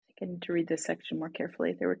I need to read this section more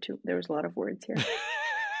carefully. There was a lot of words here.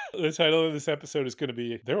 The title of this episode is going to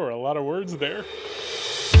be, There Were a Lot of Words There.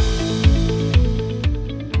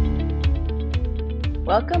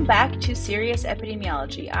 Welcome back to Serious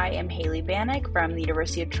Epidemiology. I am Hailey Bannock from the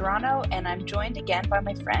University of Toronto, and I'm joined again by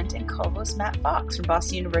my friend and co-host Matt Fox from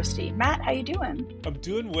Boston University. Matt, how you doing? I'm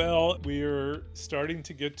doing well. We're starting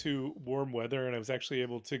to get to warm weather, and I was actually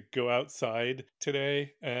able to go outside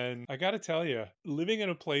today. And I got to tell you, living in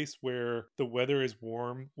a place where the weather is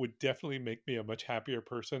warm would definitely make me a much happier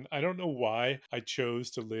person. I don't know why I chose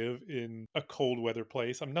to live in a cold weather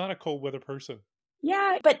place. I'm not a cold weather person.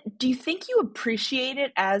 Yeah, but do you think you appreciate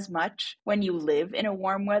it as much when you live in a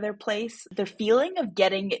warm weather place? The feeling of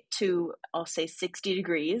getting it to, I'll say 60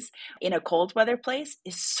 degrees in a cold weather place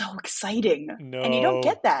is so exciting. No. And you don't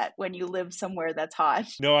get that when you live somewhere that's hot.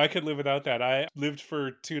 No, I could live without that. I lived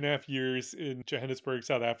for 2.5 years in Johannesburg,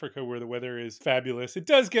 South Africa, where the weather is fabulous. It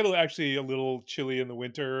does get actually a little chilly in the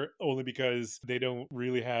winter, only because they don't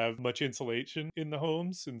really have much insulation in the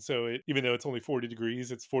homes. And so even though it's only 40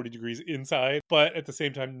 degrees, it's 40 degrees inside. But at the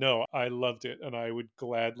same time, no, I loved it. And I would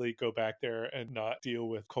gladly go back there and not deal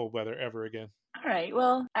with cold weather ever again. All right.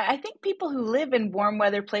 Well, I think people who live in warm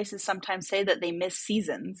weather places sometimes say that they miss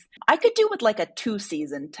seasons. I could do with like a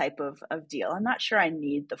 2-season type of deal. I'm not sure I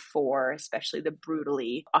need the 4, especially the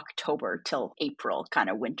brutally October till April kind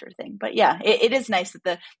of winter thing. But yeah, it is nice that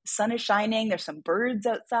the sun is shining. There's some birds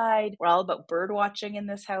outside. We're all about bird watching in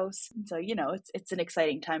this house. And so, it's an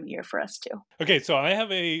exciting time of year for us too. Okay, so I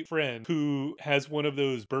have a friend who has one of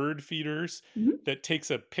those bird feeders that takes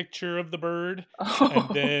a picture of the bird and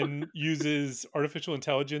then uses artificial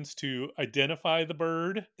intelligence to identify the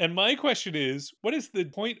bird. And my question is, what is the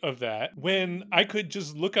point of that when I could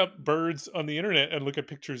just look up birds on the internet and look at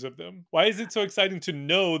pictures of them? Why is it so exciting to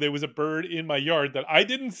know there was a bird in my yard that I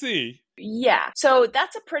didn't see? Yeah, so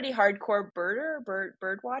that's a pretty hardcore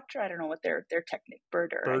bird watcher. I don't know what their technique,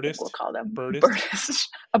 birder, birdist, I think we'll call them. Birdist.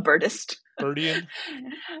 A birdist. Birdian.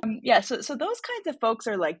 Yeah, so those kinds of folks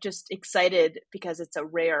are like just excited because it's a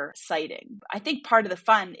rare sighting. I think part of the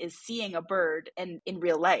fun is seeing a bird in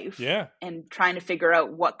real life, and trying to figure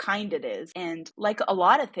out what kind it is. And like a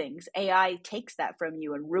lot of things, AI takes that from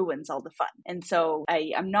you and ruins all the fun. And so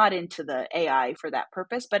I'm not into the AI for that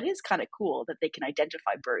purpose, but it is kind of cool that they can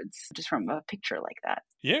identify birds just from a picture like that.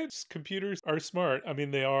 Yeah, computers are smart. I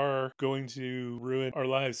mean, they are going to ruin our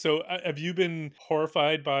lives. So have you been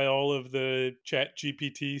horrified by all of the Chat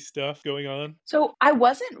GPT stuff going on? So I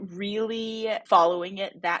wasn't really following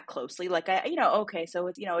it that closely. Like okay, so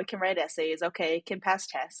it's, it can write essays. Okay, it can pass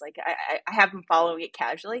tests. Like I have been following it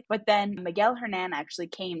casually. But then Miguel Hernan actually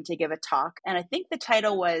came to give a talk. And I think the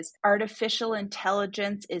title was Artificial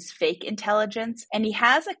Intelligence is Fake Intelligence. And he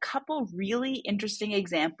has a couple really interesting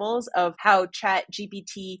examples of how Chat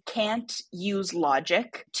GPT can't use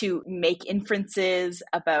logic to make inferences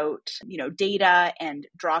about, data and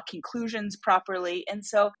draw conclusions properly. And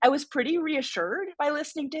so I was pretty reassured by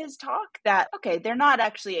listening to his talk that, okay, they're not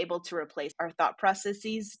actually able to replace our thought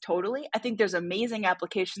processes totally. I think there's amazing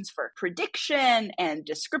applications for prediction and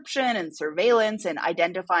description and surveillance and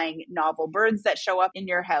identifying novel birds that show up in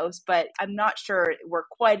your house, but I'm not sure we're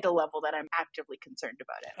quite at the level that I'm actively concerned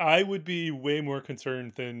about it. I would be way more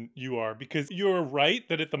concerned than you are, because you're right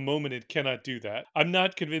that at the moment it cannot do that. I'm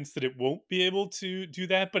not convinced that it won't be able to do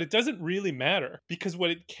that, but it doesn't really matter, because what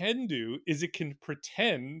it can do is it can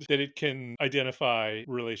pretend that it can identify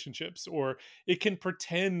relationships, or it can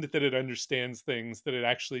pretend that it understands things that it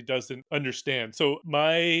actually doesn't understand. So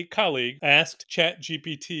my colleague asked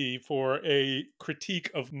ChatGPT for a critique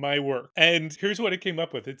of my work, and here's what it came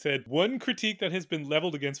up with. It said, one critique that has been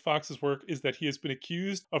leveled against Fox's work is that he has been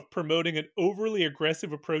accused of promoting an overly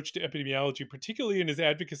aggressive approach to epidemiology, particularly in his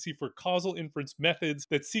advocacy for causal inference methods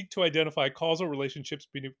that seek to identify causal relationships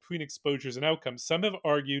between exposures and outcomes. Some have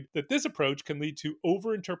argued that this approach can lead to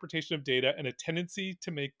overinterpretation of data and a tendency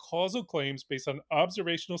to make causal claims based on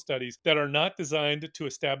observational studies that are not designed to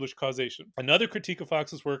establish causation. Another critique of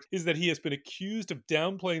Fox's work is that he has been accused of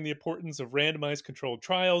downplaying the importance of randomized controlled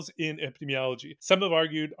trials in epidemiology. Some have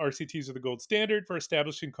argued RCTs are the gold standard for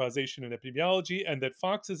establishing causation in epidemiology, and that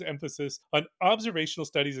Fox's emphasis on observational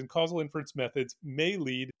studies and causal inference methods may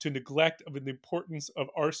lead to neglect of the importance of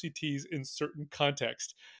RCTs in certain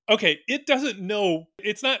contexts. Okay, it doesn't know,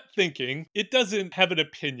 it's not thinking, it doesn't have an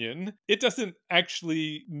opinion, it doesn't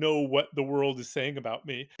actually know what the world is saying about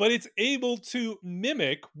me, but it's able to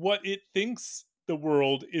mimic what it thinks the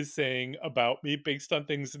world is saying about me based on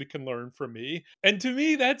things that it can learn from me. And to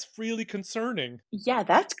me, that's really concerning. Yeah,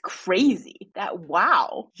 that's crazy.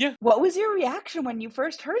 Wow. Yeah. What was your reaction when you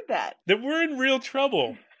first heard that? That we're in real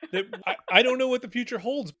trouble. that I don't know what the future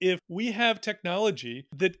holds. If we have technology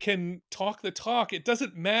that can talk the talk, it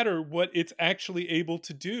doesn't matter what it's actually able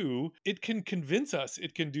to do. It can convince us.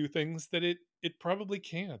 It can do things that it probably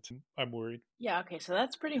can't. I'm worried. Yeah, okay, so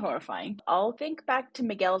that's pretty horrifying. I'll think back to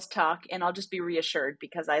Miguel's talk and I'll just be reassured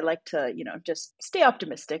because I like to, just stay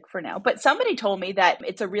optimistic for now. But somebody told me that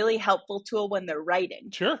it's a really helpful tool when they're writing.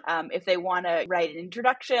 Sure. If they want to write an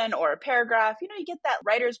introduction or a paragraph, you get that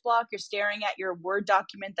writer's block, you're staring at your Word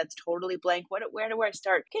document that's totally blank. Where do I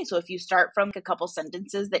start? Okay, so if you start from a couple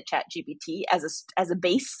sentences that ChatGPT as a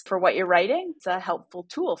base for what you're writing, it's a helpful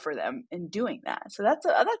tool for them in doing that. So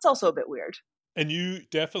that's also a bit weird. And you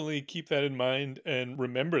definitely keep that in mind and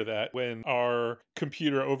remember that when our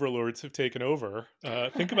computer overlords have taken over.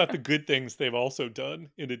 Think about the good things they've also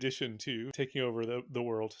done in addition to taking over the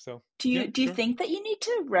world. So, Do yeah, you do you sure. think that you need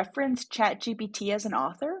to reference ChatGPT as an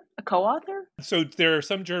author, a co-author? So there are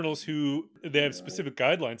some journals who they have specific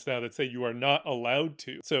guidelines now that say you are not allowed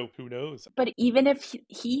to. So who knows? But even if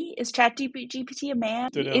he is ChatGPT a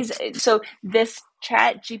man, Don't know. is so this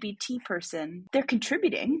ChatGPT person, they're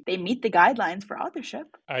contributing. They meet the guidelines for authorship.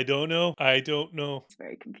 I don't know. I don't know. It's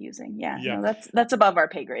very confusing. Yeah, Yeah. no, that's above our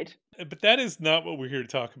pay grade. But that is not what we're here to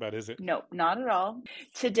talk about, is it? No, not at all.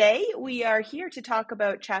 Today, we are here to talk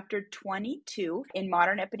about chapter 22 in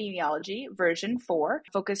Modern Epidemiology, version 4,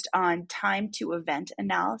 focused on time to event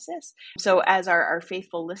analysis. So, as our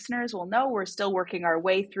faithful listeners will know, we're still working our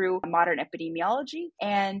way through Modern Epidemiology,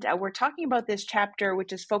 and we're talking about this chapter,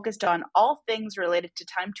 which is focused on all things related to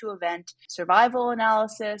time to event, survival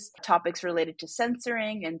analysis, topics related to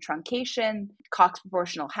censoring and truncation, Cox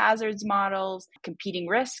Proportional Hazards models, competing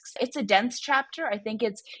risks. It's a dense chapter. I think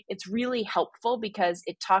it's really helpful because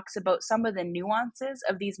it talks about some of the nuances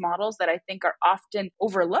of these models that I think are often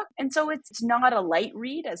overlooked. And so it's not a light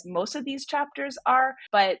read as most of these chapters are,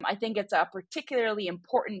 but I think it's a particularly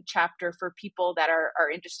important chapter for people that are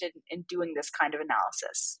interested in doing this kind of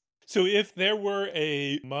analysis. So, if there were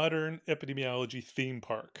a modern epidemiology theme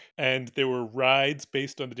park and there were rides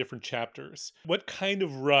based on the different chapters, what kind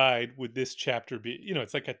of ride would this chapter be?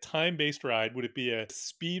 It's like a time based ride. Would it be a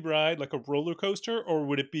speed ride, like a roller coaster, or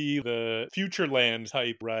would it be the Futureland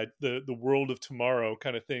type ride, the world of tomorrow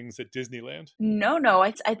kind of things at Disneyland? No,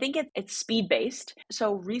 I think it's speed based.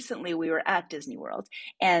 So recently we were at Disney World,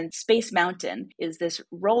 and Space Mountain is this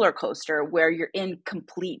roller coaster where you're in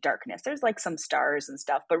complete darkness. There's like some stars and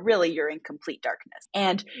stuff, but really you're in complete darkness.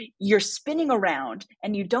 And you're spinning around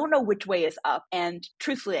and you don't know which way is up. And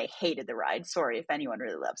truthfully, I hated the ride. Sorry if anyone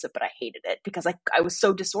really loves it, but I hated it because I was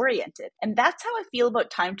so disoriented. And that's how I feel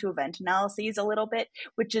about time to event analyses a little bit,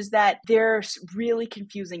 which is that they're really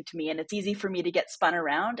confusing to me and it's easy for me to get spun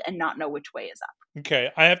around and not know which way is up. Okay,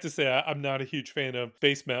 I have to say I'm not a huge fan of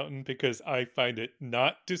Space Mountain because I find it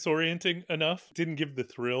not disorienting enough. Didn't give the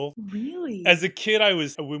thrill. As Really? a kid, I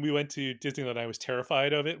was when we went to Disneyland, I was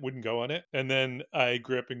terrified of it, wouldn't go on it. And then I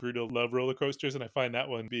grew up and grew to love roller coasters, and I find that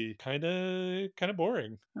one be kind of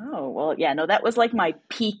boring. Oh, well, yeah, no, that was like my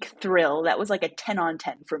peak thrill. That was like a 10 on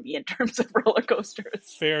 10 for me in terms of roller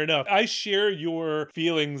coasters. Fair enough. I share your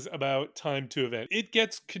feelings about time to event. It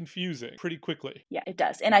gets confusing pretty quickly. Yeah, it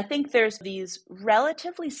does. And I think there's these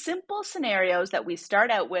relatively simple scenarios that we start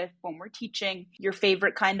out with when we're teaching your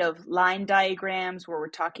favorite kind of line diagrams where we're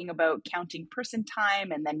talking about counting person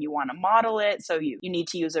time and then you want to model it. So you need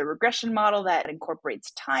to use a regression model that incorporates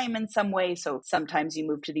time in some way. So sometimes you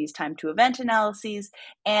move to these time to event analyses.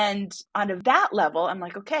 And on that level, I'm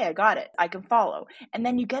like, okay, I got it. I can follow. And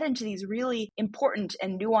then you get into these really important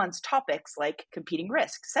and nuanced topics like competing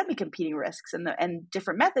risks, semi-competing risks, and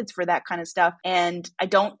different methods for that kind of stuff. And I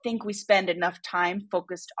don't think we spend enough time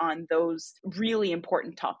focused on those really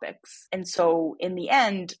important topics. And so in the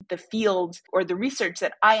end, the field or the research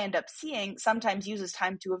that I end up seeing sometimes uses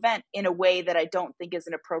time to event in a way that I don't think is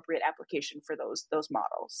an appropriate application for those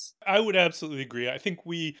models. I would absolutely agree. I think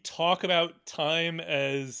we talk about time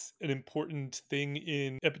as an important thing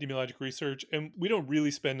in epidemiologic research, and we don't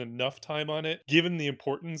really spend enough time on it, given the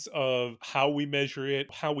importance of how we measure it,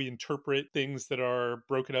 how we interpret things that are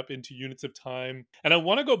broken up into units of time. And I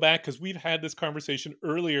want to go back because we've had this conversation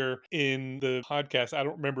earlier in the podcast. I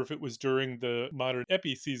don't remember if it was during the Modern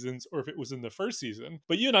Epi seasons or if it was in the first season,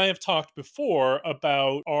 but you and I have talked before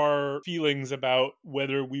about our feelings about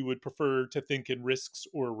whether we would prefer to think in risks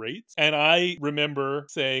or rates. And I remember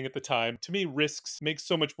saying at the time, to me, risks makes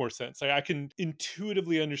so much more sense. I can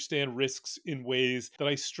intuitively understand risks in ways that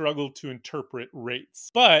I struggle to interpret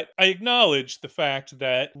rates. But I acknowledge the fact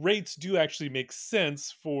that rates do actually make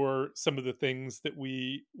sense for some of the things that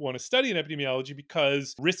we want to study in epidemiology epidemiology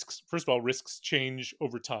because risks, first of all, risks change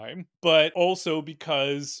over time, but also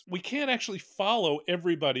because we can't actually follow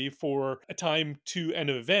everybody for a time to an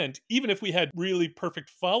event, even if we had really perfect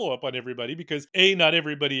follow up on everybody, because A, not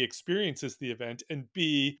everybody experiences the event, and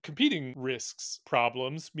B, competing risks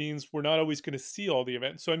problems means we're not always going to see all the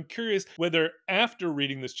events. So I'm curious whether after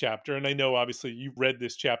reading this chapter, and I know obviously you've read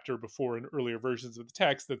this chapter before in earlier versions of the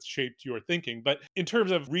text that's shaped your thinking, but in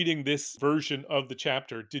terms of reading this version of the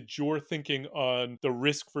chapter, did your thinking on the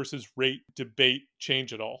risk versus rate debate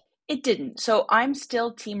change at all? It didn't. So I'm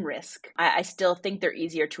still team risk. I still think they're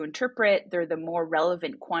easier to interpret. They're the more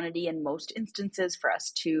relevant quantity in most instances for us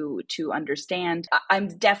to understand. I'm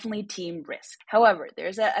definitely team risk. However,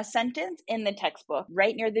 there's a sentence in the textbook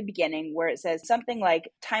right near the beginning where it says something like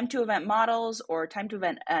time to event models or time to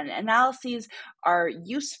event analyses are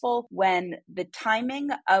useful when the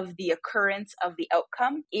timing of the occurrence of the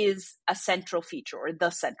outcome is a central feature or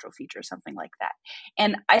the central feature, something like that.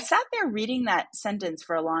 And I sat there reading that sentence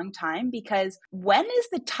for a long time because when is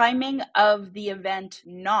the timing of the event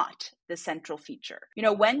not the central feature?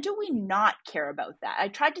 When do we not care about that? I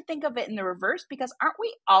tried to think of it in the reverse because aren't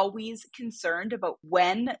we always concerned about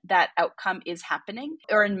when that outcome is happening?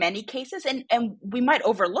 Or in many cases, and we might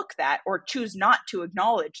overlook that or choose not to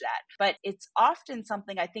acknowledge that. But it's often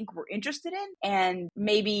something I think we're interested in. And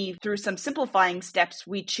maybe through some simplifying steps,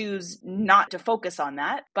 we choose not to focus on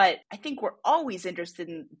that. But I think we're always interested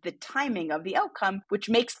in the timing of the outcome, which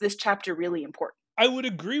makes this chapter really important. I would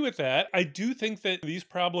agree with that. I do think that these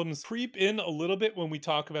problems creep in a little bit when we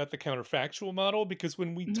talk about the counterfactual model, because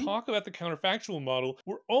when we Mhm. talk about the counterfactual model,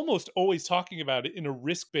 we're almost always talking about it in a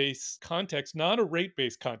risk based context, not a rate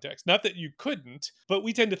based context. Not that you couldn't, but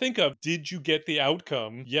we tend to think of did you get the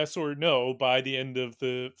outcome, yes or no, by the end of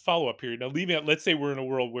the follow up period. Now, leaving out, let's say we're in a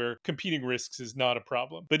world where competing risks is not a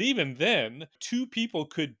problem. But even then, two people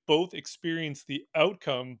could both experience the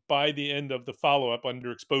outcome by the end of the follow up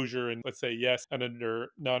under exposure and let's say yes, and under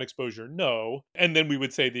non-exposure no, and then we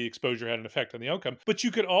would say the exposure had an effect on the outcome. But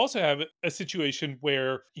you could also have a situation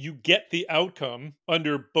where you get the outcome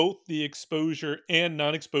under both the exposure and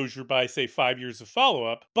non-exposure by say 5 years of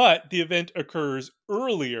follow-up, but the event occurs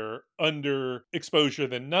earlier under exposure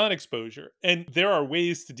than non-exposure. And there are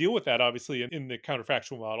ways to deal with that obviously in the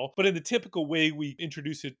counterfactual model, but in the typical way we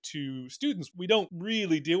introduce it to students, we don't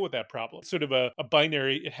really deal with that problem. It's sort of a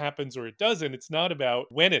binary, it happens or it doesn't. It's not about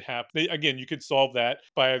when it happens. Again, you could solve that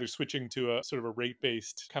by either switching to a sort of a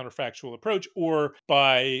rate-based counterfactual approach or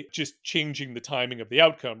by just changing the timing of the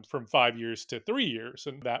outcome from 5 years to 3 years.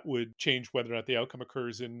 And that would change whether or not the outcome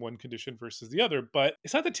occurs in one condition versus the other. But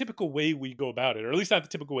it's not the typical way we go about it, or at least not the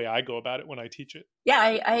typical way I go about it when I teach it. Yeah,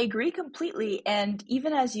 I agree completely. And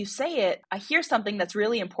even as you say it, I hear something that's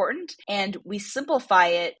really important, and we simplify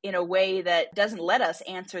it in a way that doesn't let us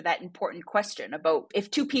answer that important question about if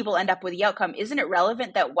two people end up with the outcome, isn't it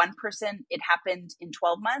relevant that one person it happened in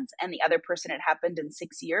 12 months and the other person it happened in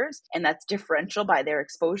 6 years? And that's differential by their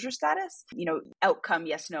exposure status. Outcome,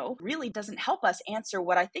 yes, no, really doesn't help us answer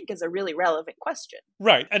what I think is a really relevant question.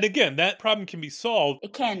 Right. And again, that problem can be solved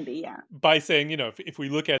It can be, yeah. by saying, if we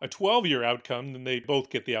look at a 12-year outcome, then they both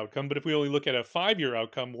get the outcome. But if we only look at a 5-year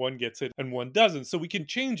outcome, one gets it and one doesn't. So we can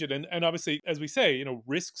change it. And obviously, as we say,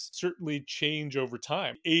 risks certainly change over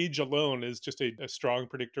time. Age alone is just a strong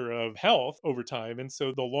predictor of health over time. And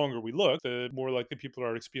so the longer we look, the more likely people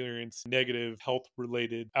are to experience negative health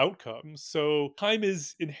related outcomes. So time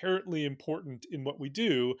is inherently important in what we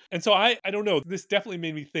do. And so I don't know, this definitely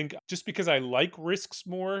made me think just because I like risks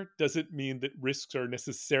more doesn't mean that risks are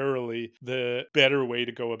necessarily the better way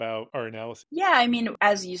to go about our analysis. Yeah, I mean,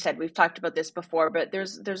 as you said, we've talked about this before, but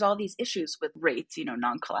there's all these issues with rates,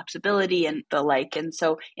 non-collapsibility and the like. And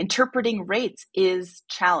so interpreting rates is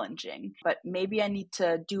challenging, but maybe I need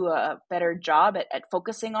to do a better job at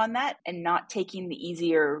focusing on that and not taking the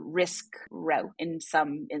easier risk route in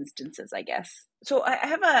some instances, I guess. So I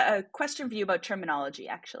have a question for you about terminology,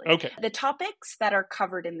 actually. Okay. The topics that are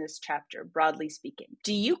covered in this chapter, broadly speaking,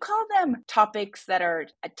 do you call them topics that are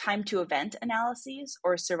a time to event analyses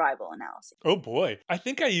or survival analyses? Oh boy. I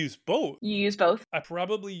think I use both. You use both? I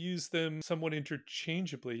probably use them somewhat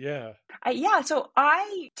interchangeably. Yeah. Yeah, so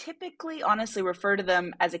I typically honestly refer to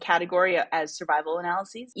them as a category as survival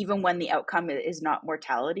analyses, even when the outcome is not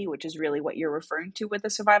mortality, which is really what you're referring to with a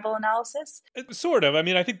survival analysis. Sort of. I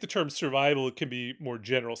mean, I think the term survival can be more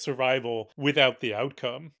general, survival without the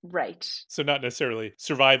outcome. Right. So not necessarily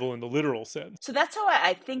survival in the literal sense. So that's how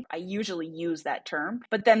I think I usually use that term.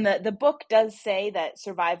 But then the book does say that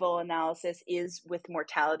survival analysis is with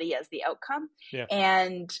mortality as the outcome. Yeah.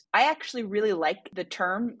 And I actually really like the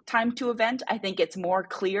term time to event. I think it's more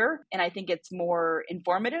clear and I think it's more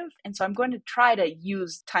informative. And so I'm going to try to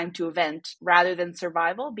use time to event rather than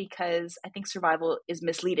survival, because I think survival is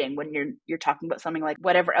misleading when you're talking about something like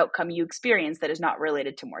whatever outcome you experience that is not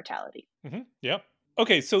related to mortality. Mm-hmm. Yep.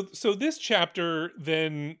 Okay, so this chapter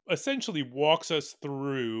then essentially walks us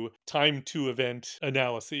through time to event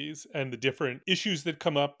analyses and the different issues that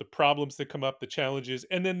come up, the problems that come up, the challenges,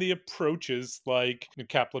 and then the approaches like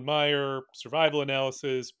Kaplan Meier, survival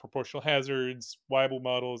analysis, proportional hazards, Weibull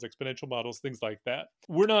models, exponential models, things like that.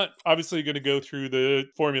 We're not obviously going to go through the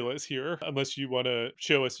formulas here unless you want to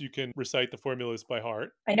show us you can recite the formulas by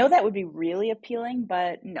heart. I know that would be really appealing,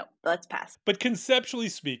 but no, let's pass. But conceptually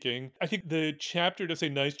speaking, I think the chapter does a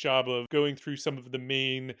nice job of going through some of the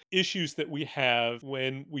main issues that we have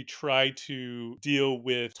when we try to deal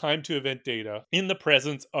with time to event data in the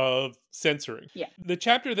presence of censoring. Yeah. The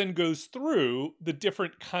chapter then goes through the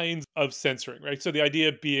different kinds of censoring, right? So the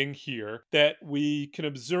idea being here that we can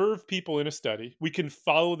observe people in a study, we can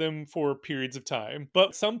follow them for periods of time, but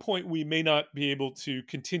at some point we may not be able to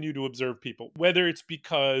continue to observe people, whether it's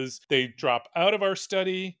because they drop out of our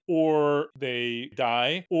study or they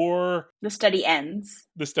die, or The study ends.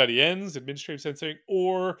 the study ends, administrative censoring,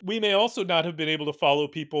 or we may also not have been able to follow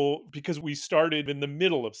people because we started in the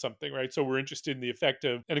middle of something, right? So we're interested in the effect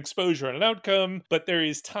of an exposure on an outcome, but there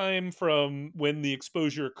is time from when the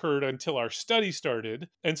exposure occurred until our study started.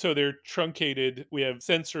 And so they're truncated. We have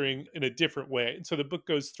censoring in a different way. And so the book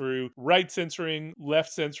goes through right censoring,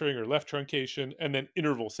 left censoring or left truncation, and then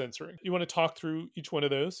interval censoring. You want to talk through each one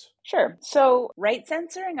of those? Sure. So right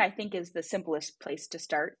censoring, I think, is the simplest place to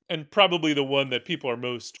start. And probably the one that people are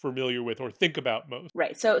most familiar with or think about most.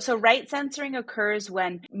 Right. So right censoring occurs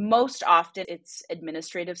when most often it's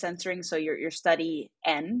administrative censoring. So your study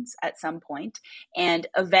ends at some point and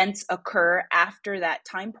events occur after that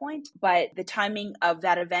time point, but the timing of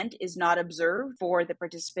that event is not observed for the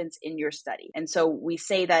participants in your study. And so we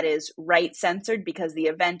say that is right censored because the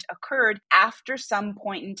event occurred after some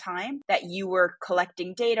point in time that you were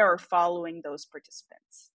collecting data or following those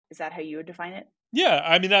participants. Is that how you would define it? Yeah,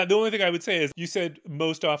 I mean, the only thing I would say is you said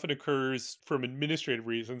most often occurs from administrative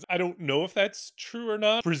reasons. I don't know if that's true or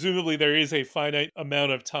not. Presumably, there is a finite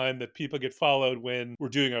amount of time that people get followed when we're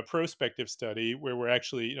doing a prospective study where we're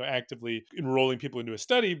actually, actively enrolling people into a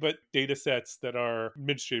study, but data sets that are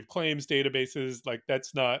administrative claims databases, like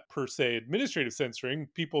that's not per se administrative censoring.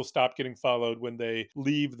 People stop getting followed when they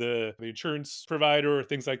leave the insurance provider or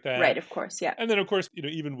things like that. Right, of course, yeah. And then, of course,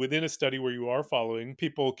 even within a study where you are following,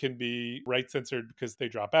 people can be right censored because they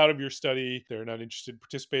drop out of your study, they're not interested in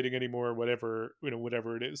participating anymore, whatever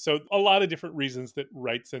it is. So a lot of different reasons that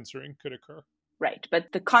right censoring could occur. Right.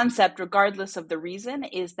 But the concept, regardless of the reason,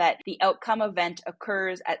 is that the outcome event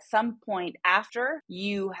occurs at some point after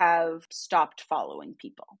you have stopped following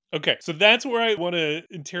people. Okay, so that's where I want to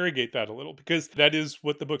interrogate that a little because that is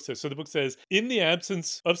what the book says. So the book says, in the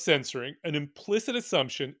absence of censoring, an implicit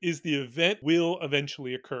assumption is the event will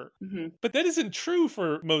eventually occur. Mm-hmm. But that isn't true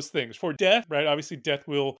for most things. For death, right? Obviously, death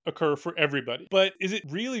will occur for everybody. But is it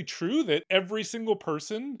really true that every single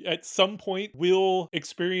person at some point will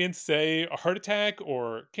experience, say, a heart attack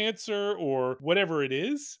or cancer or whatever it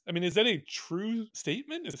is? I mean, is that a true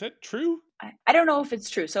statement? Is that true? I don't know if it's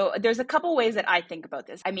true. So there's a couple ways that I think about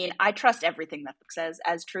this. I mean, I trust everything that the book says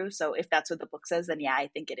as true. So if that's what the book says, then yeah, I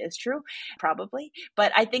think it is true, probably.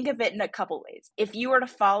 But I think of it in a couple ways. If you were to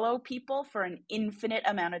follow people for an infinite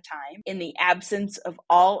amount of time in the absence of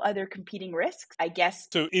all other competing risks, I guess.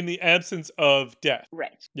 So in the absence of death.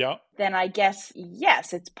 Right. Yeah. Then I guess,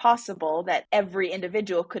 yes, it's possible that every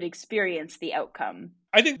individual could experience the outcome.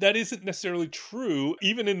 I think that isn't necessarily true,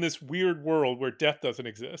 even in this weird world where death doesn't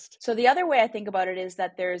exist. So the other way I think about it is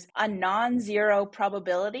that there's a non-zero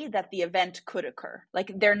probability that the event could occur.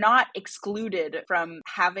 Like they're not excluded from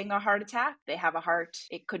having a heart attack. They have a heart,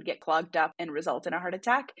 it could get clogged up and result in a heart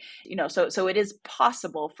attack. So it is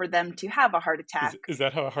possible for them to have a heart attack. Is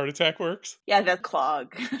that how a heart attack works? Yeah, that's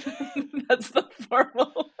clog. That's the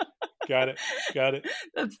formal. Got it.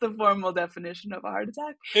 That's the formal definition of a heart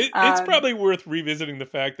attack. It's probably worth revisiting the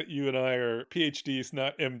fact that you and I are PhDs,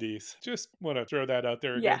 not MDs. Just want to throw that out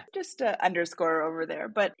there again. Yeah, just underscore over there.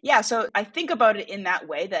 But yeah, so I think about it in that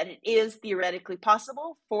way, that it is theoretically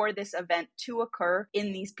possible for this event to occur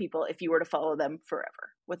in these people if you were to follow them forever,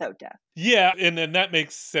 without death. Yeah, and then that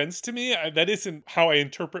makes sense to me. That isn't how I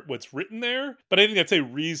interpret what's written there, but I think that's a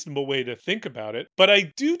reasonable way to think about it. But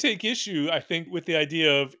I do take issue, I think, with the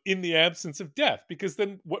idea of in the absence of death, because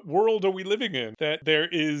then what world are we living in that there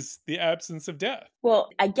is the absence of death? Well,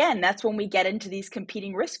 again, that's when we get into these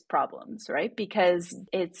competing risk problems, right? Because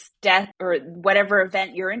it's death or whatever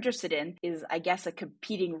event you're interested in is, I guess, a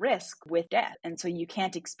competing risk with death. And so you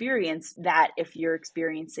can't experience that if you're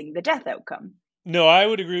experiencing the death outcome. No, I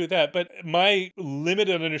would agree with that. But my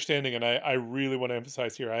limited understanding, and I really want to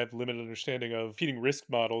emphasize here, I have limited understanding of competing risk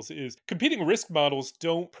models, is competing risk models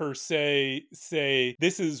don't per se say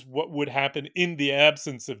this is what would happen in the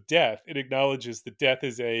absence of death. It acknowledges that death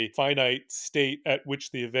is a finite state at which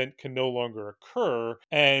the event can no longer occur.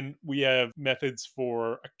 And we have methods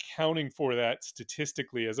for accounting for that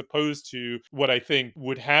statistically, as opposed to what I think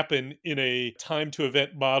would happen in a time to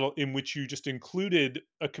event model in which you just included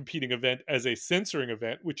a competing event as a censoring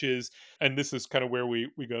event, which is, and this is kind of where we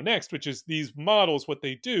go next, which is these models, what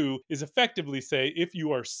they do is effectively say, if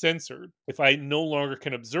you are censored, if I no longer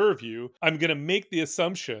can observe you, I'm going to make the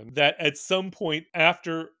assumption that at some point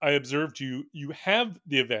after I observed you, you have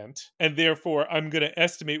the event. And therefore, I'm going to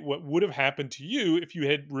estimate what would have happened to you if you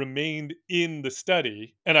had remained in the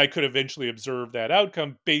study. And I could eventually observe that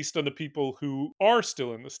outcome based on the people who are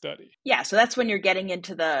still in the study. Yeah, so that's when you're getting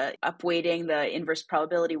into the upweighting, the inverse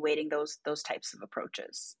probability weighting, those types of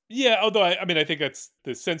approaches. Yeah, although I mean, I think that's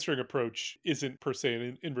the censoring approach isn't per se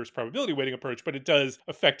an inverse probability weighting approach, but it does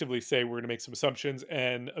effectively say we're going to make some assumptions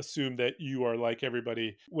and assume that you are like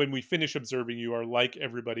everybody. When we finish observing, you are like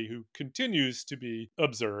everybody who continues to be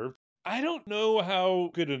observed. I don't know how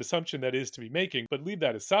good an assumption that is to be making, but leave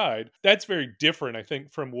that aside. That's very different, I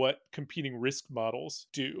think, from what competing risk models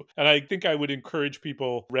do. And I think I would encourage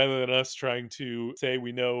people, rather than us trying to say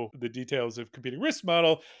we know the details of competing risk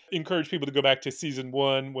model, encourage people to go back to season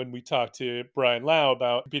 1 when we talked to Brian Lau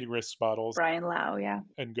about competing risk models Brian Lau, yeah.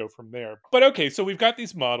 and go from there. But okay, so we've got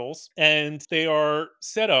these models and they are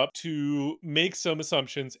set up to make some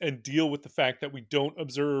assumptions and deal with the fact that we don't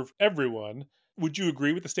observe everyone. Would you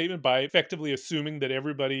agree with the statement by effectively assuming that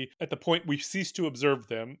everybody at the point we cease to observe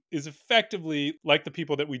them is effectively like the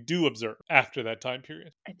people that we do observe after that time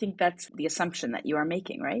period? I think that's the assumption that you are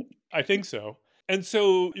making, right? I think so. And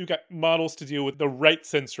so you've got models to deal with the right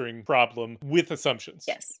censoring problem with assumptions.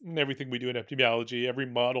 Yes. And everything we do in epidemiology, every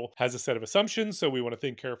model has a set of assumptions. So we want to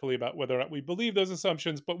think carefully about whether or not we believe those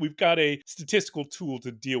assumptions, but we've got a statistical tool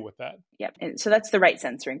to deal with that. Yep. And so that's the right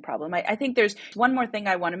censoring problem. I think there's one more thing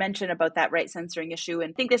I want to mention about that right censoring issue.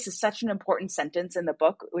 And I think this is such an important sentence in the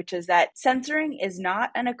book, which is that censoring is not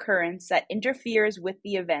an occurrence that interferes with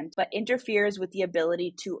the event, but interferes with the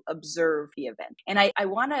ability to observe the event. And I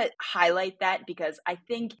want to highlight that because I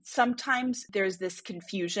think sometimes there's this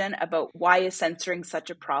confusion about why is censoring such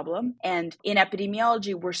a problem. And in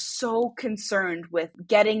epidemiology, we're so concerned with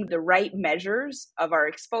getting the right measures of our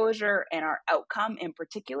exposure and our outcome in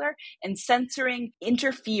particular. And censoring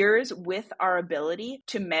interferes with our ability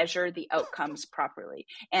to measure the outcomes properly.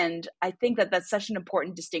 And I think that that's such an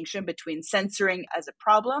important distinction between censoring as a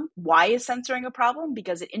problem. Why is censoring a problem?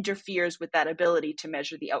 Because it interferes with that ability to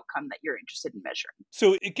measure the outcome that you're interested in measuring.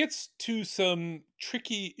 So it gets to some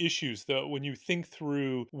tricky issues, though, when you think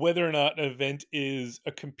through whether or not an event is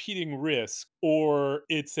a competing risk or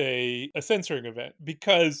it's a censoring event.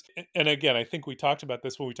 Because, and again, I think we talked about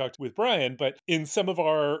this when we talked with Brian, but in some of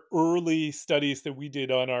our early studies that we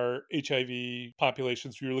did on our HIV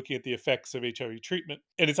populations, we were looking at the effects of HIV treatment.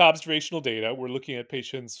 And it's observational data. We're looking at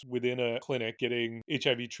patients within a clinic getting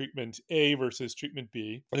HIV treatment A versus treatment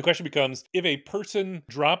B. And the question becomes, if a person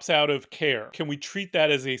drops out of care, can we treat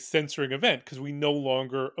that as a censoring event because we no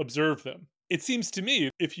longer observe them? It seems to me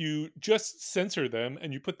if you just censor them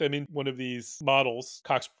and you put them in one of these models,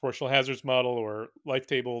 Cox Proportional Hazards model or life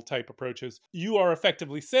table type approaches, you are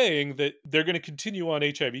effectively saying that they're going to continue on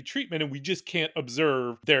HIV treatment and we just can't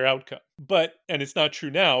observe their outcome. But, and it's not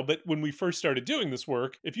true now, but when we first started doing this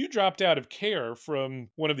work, if you dropped out of care from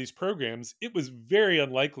one of these programs, it was very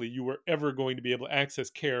unlikely you were ever going to be able to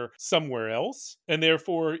access care somewhere else. And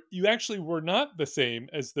therefore, you actually were not the same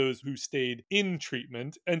as those who stayed in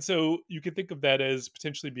treatment. And so you could think of that as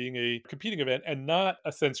potentially being a competing event and not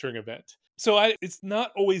a censoring event. So it's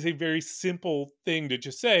not always a very simple thing to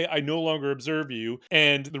just say, I no longer observe you.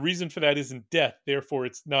 And the reason for that isn't death. Therefore,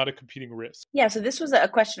 it's not a competing risk. Yeah, so this was a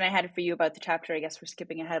question I had for you about the chapter. I guess we're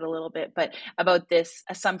skipping ahead a little bit, but about this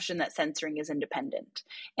assumption that censoring is independent.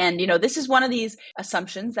 And, this is one of these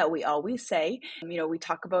assumptions that we always say. We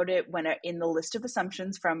talk about it when in the list of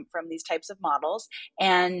assumptions from these types of models.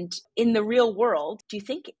 And in the real world, do you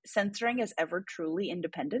think censoring is ever truly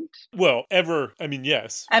independent? Well, ever, I mean,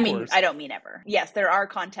 yes, of course. I don't mean ever. Yes, there are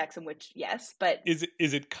contexts in which, yes, but Is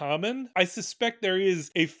it common? I suspect there is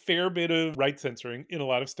a fair bit of right censoring in a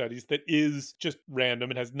lot of studies that is just random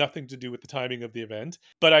and has nothing to do with the timing of the event.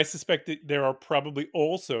 But I suspect that there are probably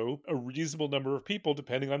also a reasonable number of people,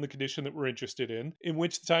 depending on the condition that we're interested in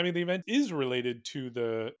which the timing of the event is related to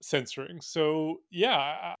the censoring. So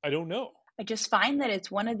yeah, I don't know. I just find that it's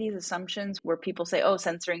one of these assumptions where people say, oh,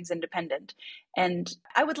 censoring is independent. And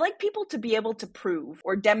I would like people to be able to prove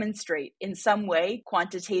or demonstrate in some way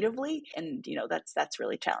quantitatively. And, that's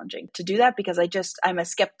really challenging to do that because I'm a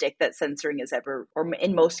skeptic that censoring is ever, or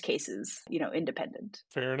in most cases, independent.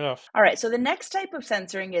 Fair enough. All right. So the next type of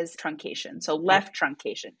censoring is truncation. So Yep. left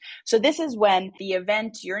truncation. So this is when the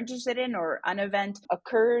event you're interested in or an event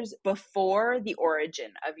occurs before the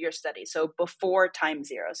origin of your study. So before time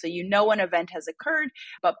zero. So an event has occurred,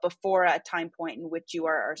 but before a time point in which you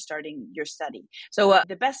are starting your study. So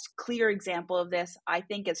the best clear example of this, I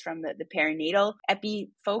think, is from the perinatal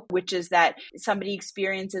epi folk, which is that somebody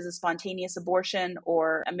experiences a spontaneous abortion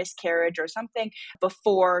or a miscarriage or something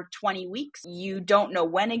before 20 weeks. You don't know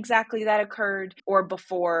when exactly that occurred, or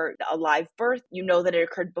before a live birth. You know that it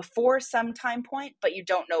occurred before some time point, but you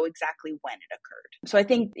don't know exactly when it occurred. So I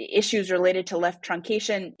think the issues related to left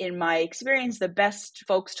truncation, in my experience, the best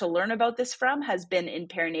folks to learn about this from has been in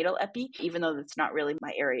perinatal epi, even though that's not really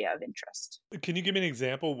my area of interest. Can you give me an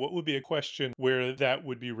example? What would be a question where that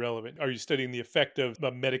would be relevant? Are you studying the effect of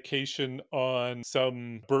a medication on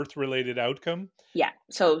some birth related outcome? Yeah,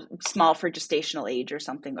 so small for gestational age or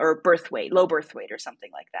something, or birth weight, low birth weight or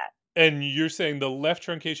something like that. And you're saying the left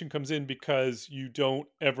truncation comes in because you don't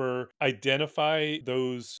ever identify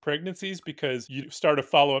those pregnancies because you start a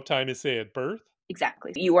follow up time, say, at birth?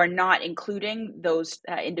 Exactly. You are not including those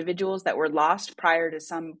individuals that were lost prior to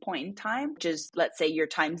some point in time, which is, let's say, your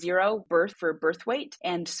time zero birth for birth weight.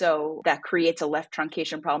 And so that creates a left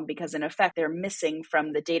truncation problem because, in effect, they're missing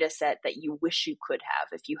from the data set that you wish you could have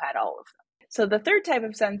if you had all of them. So the third type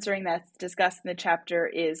of censoring that's discussed in the chapter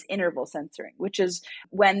is interval censoring, which is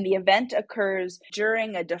when the event occurs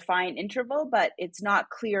during a defined interval, but it's not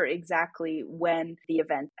clear exactly when the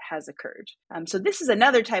event has occurred. So this is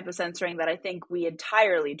another type of censoring that I think we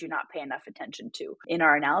entirely do not pay enough attention to in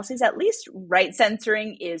our analyses. At least right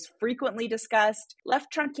censoring is frequently discussed.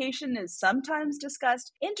 Left truncation is sometimes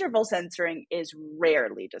discussed. Interval censoring is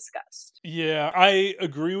rarely discussed. Yeah, I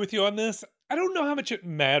agree with you on this. I don't know how much it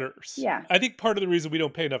matters. Yeah. I think part of the reason we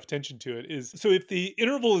don't pay enough attention to it is so if the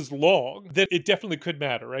interval is long, then it definitely could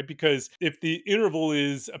matter, right? Because if the interval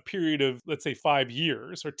is a period of, let's say, 5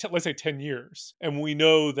 years or let's say 10 years, and we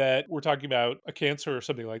know that we're talking about a cancer or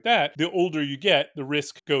something like that, the older you get, the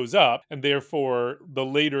risk goes up. And therefore, the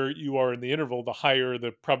later you are in the interval, the higher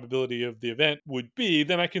the probability of the event would be.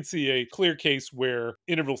 Then I can see a clear case where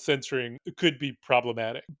interval censoring could be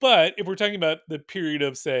problematic. But if we're talking about the period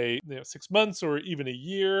of, say, 6 months, or even a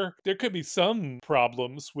year, there could be some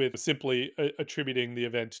problems with simply attributing the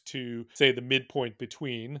event to, say, the midpoint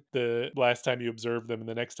between the last time you observed them and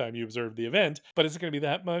the next time you observed the event. But is it going to be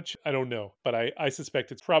that much? I don't know. But I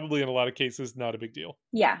suspect it's probably in a lot of cases not a big deal.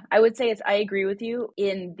 Yeah, I would say I agree with you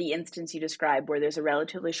in the instance you described where there's a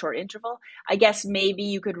relatively short interval. I guess maybe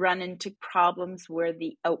you could run into problems where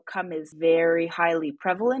the outcome is very highly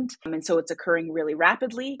prevalent, and so it's occurring really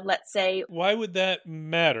rapidly. Let's say. Why would that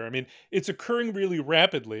matter? I mean, it's occurring really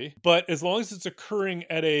rapidly, but as long as it's occurring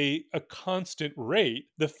at a constant rate,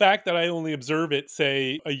 the fact that I only observe it,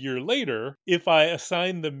 say, a year later, if I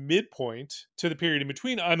assign the midpoint to the period in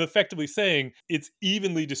between, I'm effectively saying it's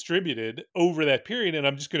evenly distributed over that period, and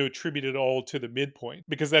I'm just going to attribute it all to the midpoint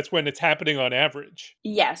because that's when it's happening on average.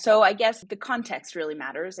 Yeah, so I guess the context really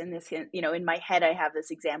matters in this. In my head, I have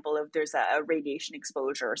this example of there's a radiation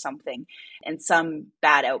exposure or something, and some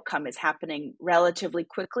bad outcome is happening relatively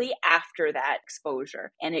quickly after after that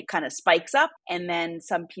exposure, and it kind of spikes up, and then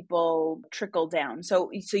some people trickle down. So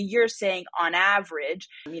you're saying on average,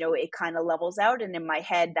 it kind of levels out. And in my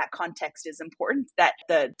head, that context is important, that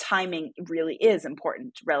the timing really is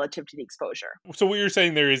important relative to the exposure. So what you're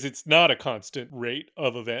saying there is it's not a constant rate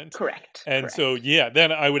of event. Correct. And so, Correct. yeah,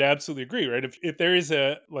 then I would absolutely agree, right? If there is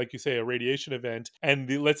a, like you say, a radiation event, and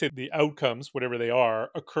let's say the outcomes, whatever they are,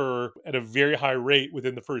 occur at a very high rate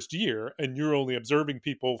within the first year, and you're only observing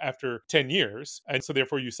people after 10 years, and so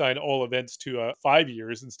therefore you assign all events to 5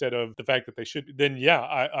 years instead of the fact that they should, then yeah,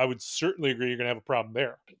 I would certainly agree you're going to have a problem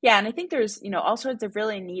there. Yeah, and I think there's, all sorts of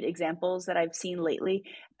really neat examples that I've seen lately.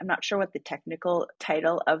 I'm not sure what the technical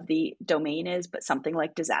title of the domain is, but something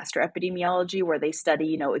like disaster epidemiology, where they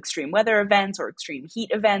study, extreme weather events or extreme heat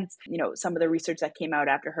events, some of the research that came out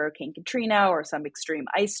after Hurricane Katrina or some extreme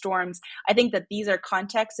ice storms. I think that these are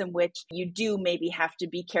contexts in which you do maybe have to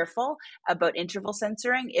be careful about interval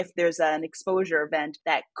censoring if there's an exposure event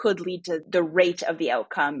that could lead to the rate of the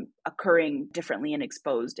outcome occurring differently in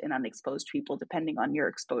exposed and unexposed people, depending on your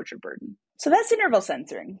exposure burden. So that's interval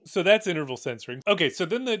censoring. So that's interval censoring. Okay, so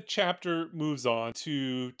then the chapter moves on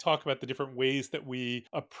to talk about the different ways that we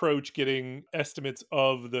approach getting estimates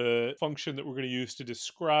of the function that we're going to use to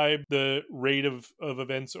describe the rate of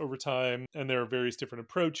events over time. And there are various different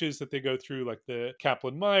approaches that they go through, like the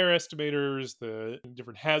Kaplan Meier estimators, the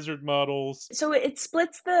different hazard models. So it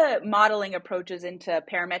splits the modeling approaches into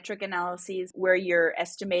parametric analyses, where you're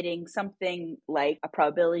estimating something like a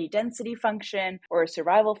probability density function or a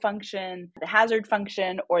survival function, the hazard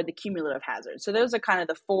function, or the cumulative hazard. So those are kind of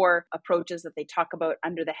the four approaches that they talk about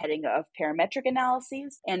under the heading of parametric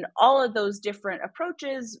analyses. And all of those different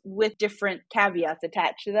approaches, with different caveats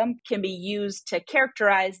attached to them, can be used to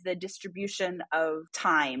characterize the distribution of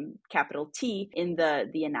time, capital T, in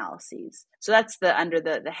the analyses. So that's under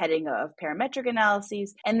the heading of parametric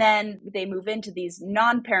analyses. And then they move into these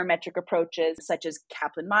non-parametric approaches, such as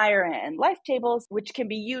Kaplan Meier and life tables, which can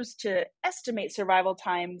be used to estimate survival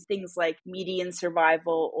times, things like median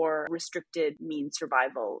survival or restricted mean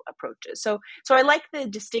survival approaches. So I like the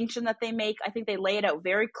distinction that they make. I think they lay it out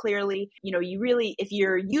very clearly. You really, if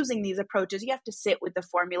you're using these approaches, you have to sit with the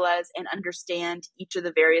formulas and understand each of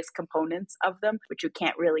the various components of them, which you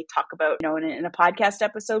can't really talk about, in a podcast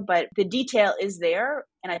episode, but the detail is there,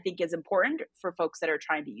 and I think is important for folks that are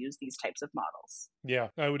trying to use these types of models. Yeah,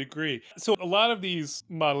 I would agree. So a lot of these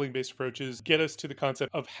modeling-based approaches get us to the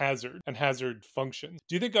concept of hazard and hazard functions.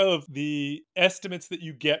 Do you think of the estimates that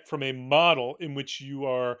you get from a model in which you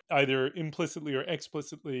are either implicitly or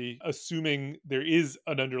explicitly assuming there is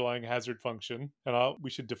an underlying hazard function? And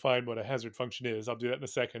we should define what a hazard function is. I'll do that in a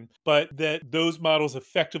second. But that those models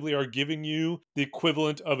effectively are giving you the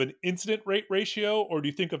equivalent of an incident rate ratio? Or do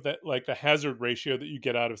you think of that like the hazard ratio that you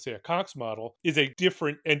get out of, say, a Cox model is a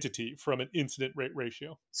different entity from an incident rate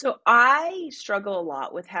ratio? So I struggle a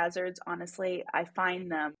lot with hazards, honestly. I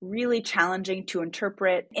find them really challenging to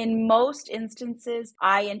interpret. In most instances,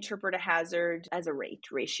 I interpret a hazard as a rate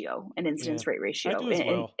ratio, an incidence rate I ratio do as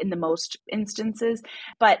well. in the most instances.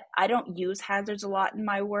 But I don't use hazards a lot in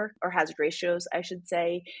my work, or hazard ratios, I should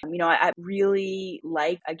say. I really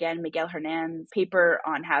like, again, Miguel Hernan's paper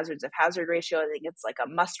on hazards of hazard ratio. I think it's like a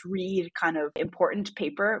must-read kind of important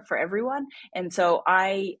paper for everyone. And so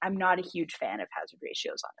I'm not a huge fan of hazard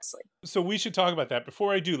ratios, honestly. So we should talk about that.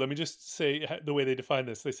 Before I do, let me just say the way they define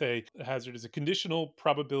this. They say a hazard is a conditional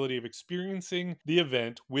probability of experiencing the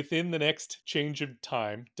event within the next change of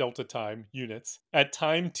time, delta time units, at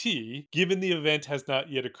time t, given the event has not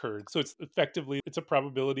yet occurred. So it's a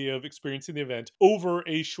probability of experiencing the event over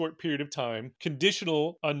a short period of time,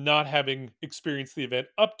 conditional on not having experienced the event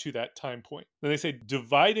up to that time point. Then they say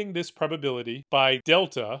dividing this probability by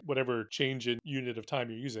delta, whatever change in unit of time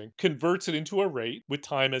you're using, converts it into a rate with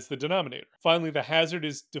time as the denominator. Finally, the hazard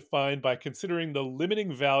is defined by considering the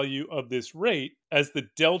limiting value of this rate as the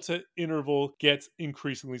delta interval gets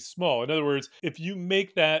increasingly small. In other words, if you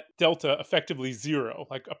make that delta effectively zero,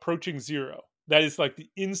 like approaching zero, that is like the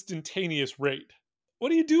instantaneous rate. What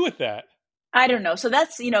do you do with that? I don't know. So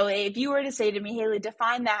that's, if you were to say to me, Hailey,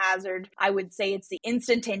 define the hazard, I would say it's the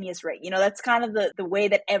instantaneous rate. That's kind of the way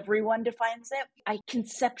that everyone defines it. I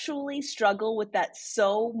conceptually struggle with that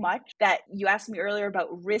so much that you asked me earlier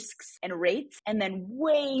about risks and rates. And then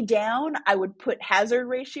way down, I would put hazard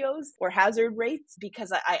ratios or hazard rates,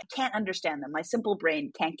 because I can't understand them. My simple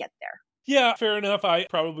brain can't get there. Yeah, fair enough. I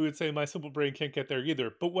probably would say my simple brain can't get there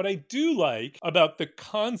either. But what I do like about the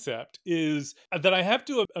concept is that I have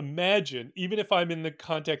to imagine, even if I'm in the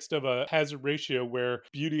context of a hazard ratio where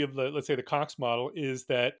beauty of the, let's say the Cox model is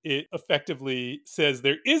that it effectively says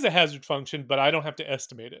there is a hazard function, but I don't have to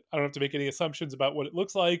estimate it. I don't have to make any assumptions about what it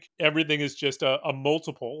looks like. Everything is just a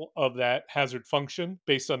multiple of that hazard function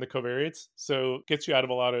based on the covariates. So it gets you out of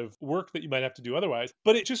a lot of work that you might have to do otherwise.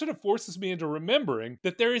 But it just sort of forces me into remembering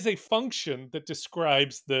that there is a function that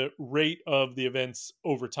describes the rate of the events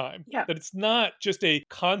over time. Yeah. That it's not just a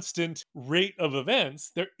constant rate of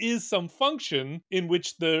events. There is some function in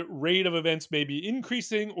which the rate of events may be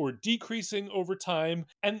increasing or decreasing over time.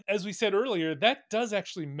 And as we said earlier, that does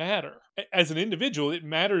actually matter. As an individual, it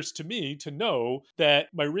matters to me to know that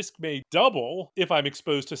my risk may double if I'm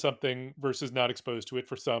exposed to something versus not exposed to it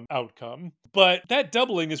for some outcome. But that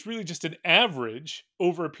doubling is really just an average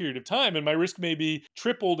over a period of time. And my risk may be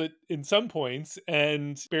tripled in some points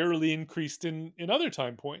and barely increased in other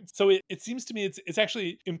time points. So it seems to me it's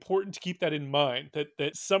actually important to keep that in mind,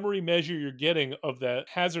 that summary measure you're getting of that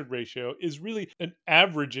hazard ratio is really an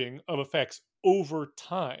averaging of effects over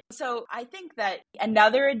time. So I think that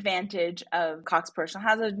another advantage of Cox Proportional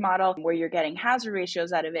Hazard model, where you're getting hazard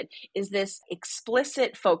ratios out of it, is this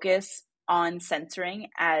explicit focus on censoring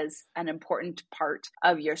as an important part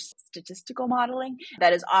of your statistical modeling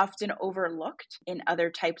that is often overlooked in other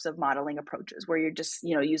types of modeling approaches where you're just,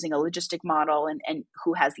 using a logistic model and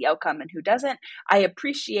who has the outcome and who doesn't. I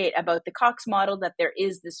appreciate about the Cox model that there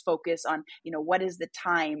is this focus on, what is the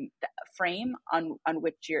time frame on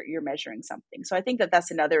which you're measuring something. So I think that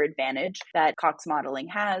that's another advantage that Cox modeling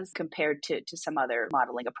has compared to some other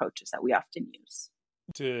modeling approaches that we often use.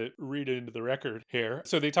 To read it into the record here.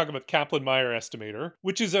 So they talk about Kaplan Meier estimator,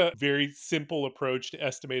 which is a very simple approach to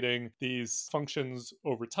estimating these functions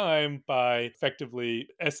over time by effectively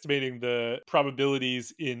estimating the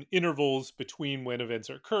probabilities in intervals between when events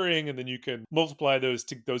are occurring. And then you can multiply those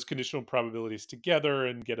conditional probabilities together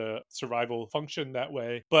and get a survival function that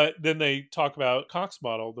way. But then they talk about Cox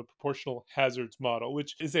model, the proportional hazards model,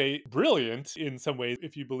 which is a brilliant in some ways,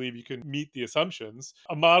 if you believe you can meet the assumptions,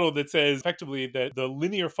 a model that says effectively that the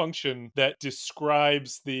linear function that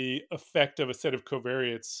describes the effect of a set of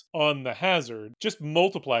covariates on the hazard just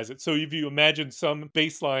multiplies it. So if you imagine some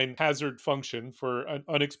baseline hazard function for an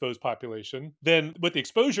unexposed population, then what the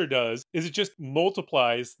exposure does is it just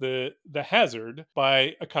multiplies the hazard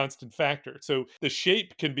by a constant factor. So the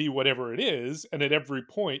shape can be whatever it is, and at every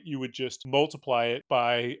point you would just multiply it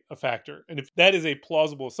by a factor. And if that is a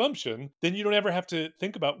plausible assumption, then you don't ever have to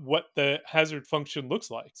think about what the hazard function looks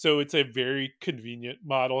like. So it's a very convenient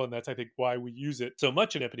model, and that's, I think, why we use it so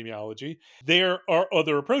much in epidemiology. There are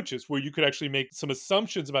other approaches where you could actually make some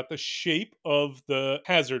assumptions about the shape of the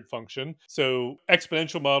hazard function. So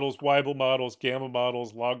exponential models, Weibull models, gamma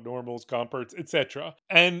models, log normals, Gompertz, etc.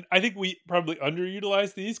 And I think we probably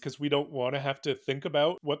underutilize these because we don't want to have to think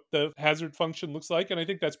about what the hazard function looks like. And I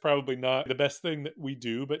think that's probably not the best thing that we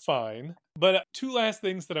do, but fine. But two last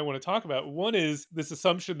things that I want to talk about. One is this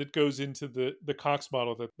assumption that goes into the Cox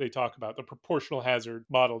model that they talk about, the proportional hazard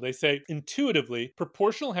model. They say intuitively,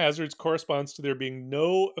 proportional hazards corresponds to there being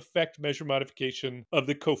no effect measure modification of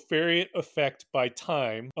the covariate effect by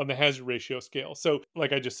time on the hazard ratio scale. So,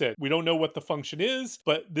 like I just said, we don't know what the function is,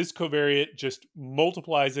 but this covariate just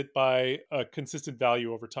multiplies it by a consistent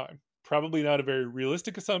value over time. Probably not a very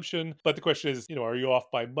realistic assumption, but the question is, are you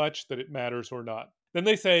off by much that it matters or not? Then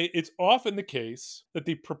they say it's often the case that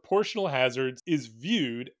the proportional hazards is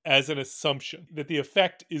viewed as an assumption, that the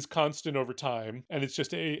effect is constant over time and it's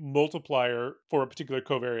just a multiplier for a particular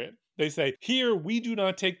covariate. They say, here we do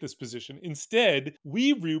not take this position. Instead,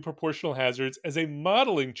 we view proportional hazards as a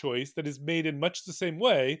modeling choice that is made in much the same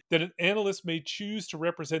way that an analyst may choose to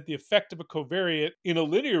represent the effect of a covariate in a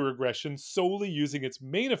linear regression solely using its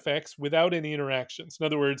main effects without any interactions. In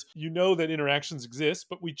other words, you know that interactions exist,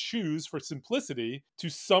 but we choose for simplicity to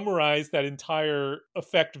summarize that entire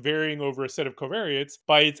effect varying over a set of covariates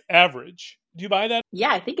by its average. Do you buy that? Yeah,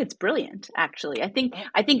 I think it's brilliant, actually. Oh,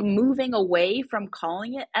 I think moving away from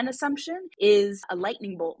calling it an assumption is a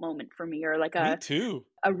lightning bolt moment for me, or like me a too.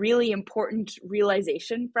 really important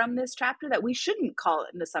realization from this chapter, that we shouldn't call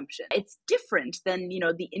it an assumption. It's different than,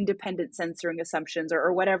 the independent censoring assumptions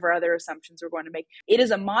or whatever other assumptions we're going to make. It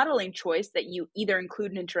is a modeling choice that you either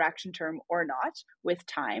include an interaction term or not with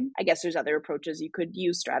time. I guess there's other approaches you could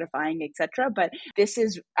use, stratifying, etc. But this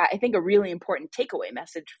is, I think, a really important takeaway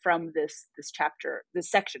message from this chapter, this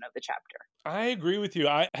section of the chapter. I agree with you.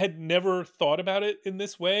 I had never thought about it in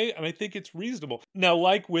this way, and I think it's reasonable. Now,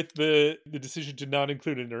 like with the decision to not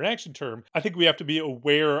include an interaction term, I think we have to be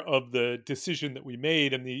aware of the decision that we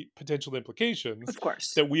made and the potential implications Of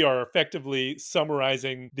course. that we are effectively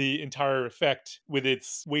summarizing the entire effect with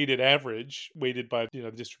its weighted average, weighted by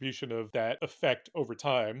the distribution of that effect over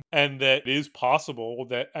time, and that it is possible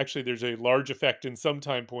that actually there's a large effect in some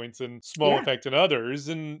time points and small Yeah. effect in others,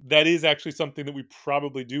 and that is actually something that we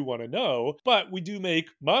probably do want to know, but we do make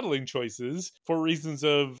modeling choices for reasons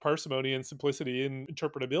of parsimony and simplicity and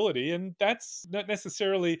interpretability. And that's not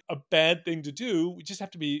necessarily a bad thing to do. We just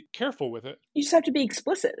have to be careful with it. You just have to be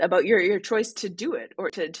explicit about your choice to do it or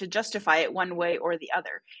to justify it one way or the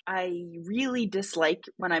other. I really dislike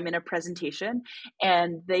when I'm in a presentation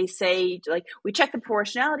and they say, like, we check the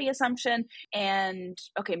proportionality assumption and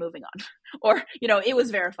okay, moving on. Or, it was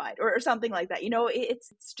verified or something like that.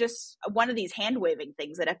 It's just one of these hand waving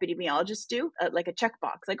things that epidemiologists do, like a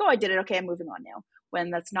checkbox, like, oh, I did it. Okay, I'm moving on now. When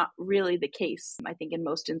that's not really the case. I think in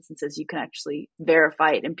most instances, you can actually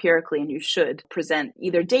verify it empirically, and you should present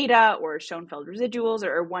either data or Schoenfeld residuals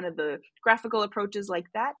or one of the graphical approaches like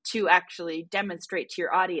that to actually demonstrate to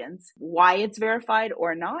your audience why it's verified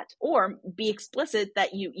or not, or be explicit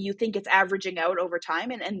that you think it's averaging out over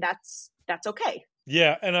time, and that's okay.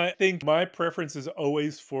 Yeah, and I think my preference is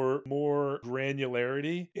always for more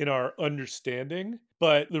granularity in our understanding.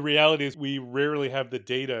 But the reality is, we rarely have the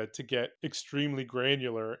data to get extremely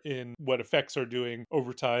granular in what effects are doing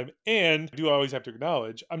over time. And I do always have to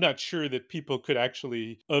acknowledge, I'm not sure that people could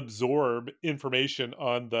actually absorb information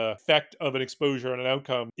on the effect of an exposure on an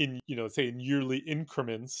outcome in, say in yearly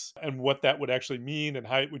increments and what that would actually mean and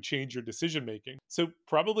how it would change your decision making. So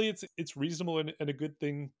probably it's reasonable and a good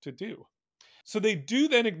thing to do. So they do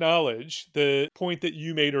then acknowledge the point that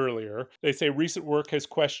you made earlier. They say recent work has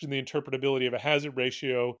questioned the interpretability of a hazard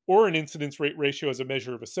ratio or an incidence rate ratio as a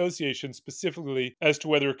measure of association, specifically as to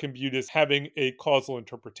whether it can be viewed as having a causal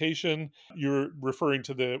interpretation. You're referring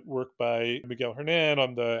to the work by Miguel Hernan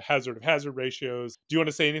on the hazard of hazard ratios. Do you want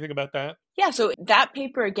to say anything about that? Yeah, so that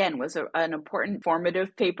paper again was an important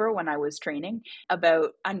formative paper when I was training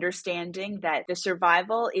about understanding that the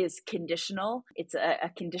survival is conditional. It's a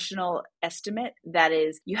conditional estimate. That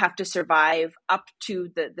is, you have to survive up to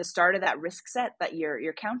the start of that risk set that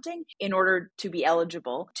you're counting in order to be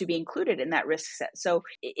eligible to be included in that risk set. So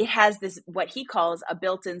it has this, what he calls a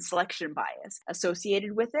built-in selection bias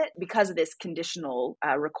associated with it because of this conditional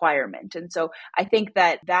requirement. And so I think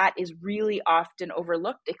that is really often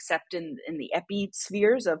overlooked, except in the epi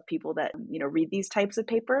spheres of people that read these types of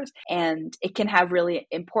papers, and it can have really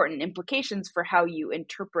important implications for how you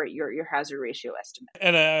interpret your hazard ratio estimate.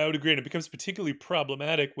 And I would agree. And it becomes particularly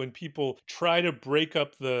problematic when people try to break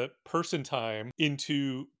up the person time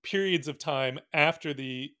into periods of time after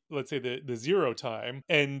let's say the zero time.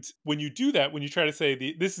 And when you do that, when you try to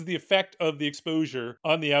say this is the effect of the exposure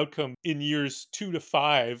on the outcome in years 2 to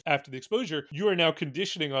 5 after the exposure, you are now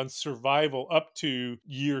conditioning on survival up to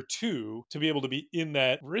year 2 to be able to be in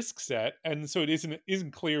that risk set. And so it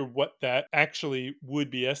isn't clear what that actually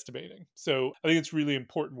would be estimating. So I think it's really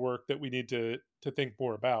important work that we need to think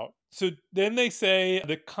more about. So then they say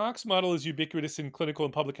the Cox model is ubiquitous in clinical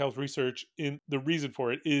and public health research. In the reason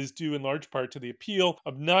for it is due in large part to the appeal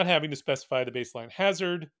of not having to specify the baseline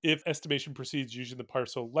hazard if estimation proceeds using the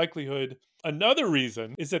partial likelihood. Another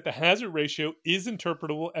reason is that the hazard ratio is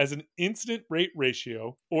interpretable as an incident rate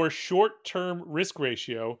ratio or short-term risk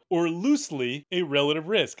ratio, or loosely a relative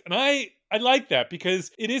risk. And I like that because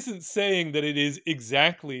it isn't saying that it is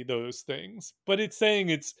exactly those things, but it's saying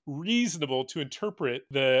it's reasonable to interpret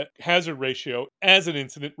the hazard ratio as an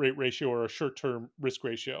incident rate ratio or a short-term risk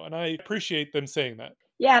ratio. And I appreciate them saying that.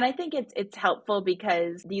 Yeah, and I think it's helpful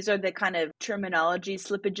because these are the kind of terminology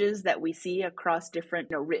slippages that we see across different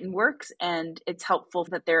written works, and it's helpful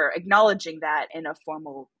that they're acknowledging that in a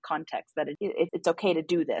formal context, that it's okay to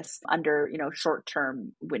do this under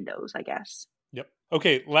short-term windows, I guess. Yep.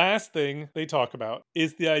 Okay, last thing they talk about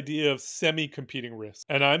is the idea of semi-competing risk.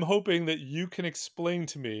 And I'm hoping that you can explain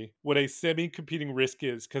to me what a semi-competing risk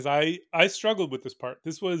is, because I struggled with this part.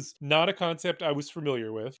 This was not a concept I was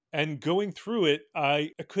familiar with. And going through it,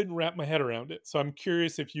 I couldn't wrap my head around it. So I'm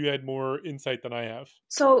curious if you had more insight than I have.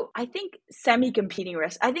 So I think semi-competing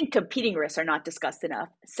risks, I think competing risks are not discussed enough.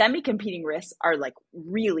 Semi-competing risks are like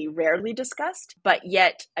really rarely discussed, but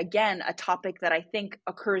yet again, a topic that I think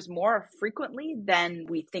occurs more frequently than than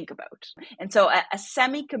we think about. And so a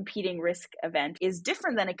semi-competing risk event is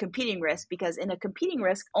different than a competing risk, because in a competing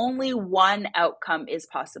risk, only one outcome is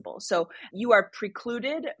possible. So you are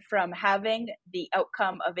precluded from having the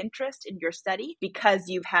outcome of interest in your study because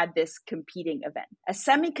you've had this competing event. A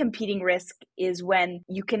semi-competing risk is when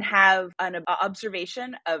you can have an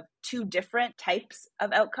observation of two different types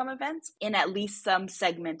of outcome events in at least some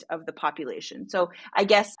segment of the population. So I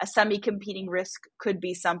guess a semi-competing risk could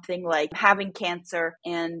be something like having cancer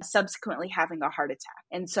and subsequently having a heart attack.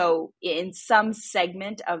 And so in some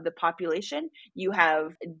segment of the population, you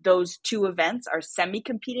have those two events are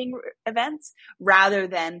semi-competing events rather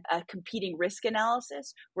than a competing risk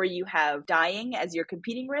analysis where you have dying as your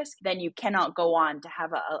competing risk, then you cannot go on to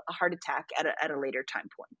have a heart attack at a later time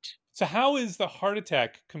point. So how is the heart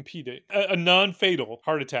attack competing? A non-fatal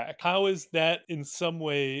heart attack. How is that in some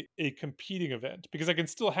way a competing event? Because I can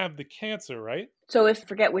still have the cancer, right? So if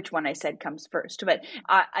forget which one I said comes first, but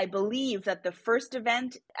I believe that the first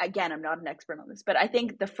event, again, I'm not an expert on this, but I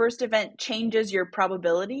think the first event changes your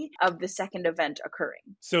probability of the second event occurring.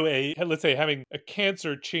 So let's say having a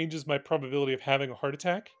cancer changes my probability of having a heart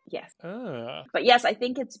attack? Yes. Ah. But yes, I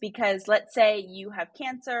think it's because, let's say you have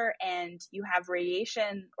cancer and you have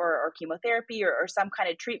radiation or chemotherapy or some kind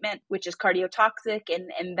of treatment which is cardiotoxic,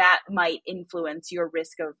 and that might influence your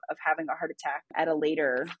risk of having a heart attack at a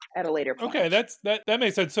later point. Okay, that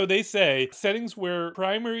makes sense. So they say settings where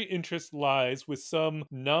primary interest lies with some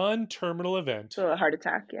non-terminal event So a heart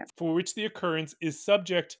attack, yeah. for which the occurrence is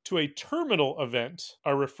subject to a terminal event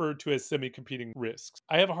are referred to as semi-competing risks.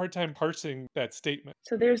 I have a hard time parsing that statement.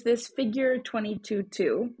 So there's this figure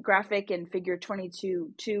 22.2 graphic in figure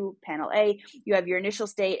 22.2 panel A. You have your initial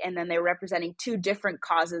state, and then they're representing two different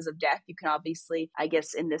causes of death. You can obviously, I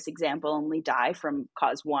guess in this example, only die from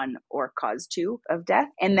cause 1 or cause 2 of death.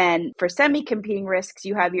 And then for semi-competing risks,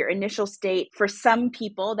 you have your initial state. For some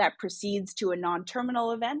people, that proceeds to a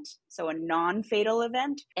non-terminal event, so a non-fatal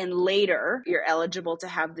event, and later you're eligible to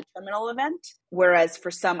have the terminal event. Whereas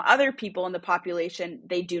for some other people in the population,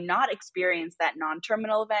 they do not experience that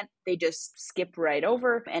non-terminal event. They just skip right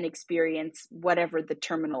over and experience whatever the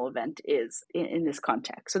terminal event is in this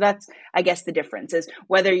context. So that's, I guess, the difference is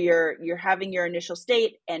whether you're having your initial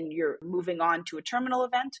state and you're moving on to a terminal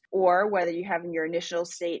event, or whether you're having your initial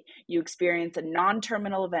state, you experience a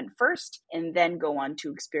non-terminal event first and then go on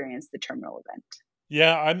to experience the terminal event.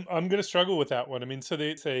 Yeah, I'm going to struggle with that one. I mean, so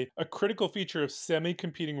they say a critical feature of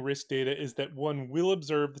semi-competing risk data is that one will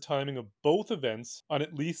observe the timing of both events on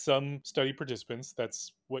at least some study participants.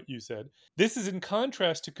 That's what you said. This is in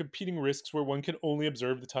contrast to competing risks where one can only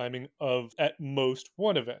observe the timing of at most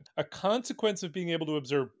one event. A consequence of being able to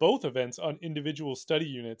observe both events on individual study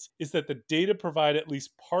units is that the data provide at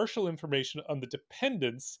least partial information on the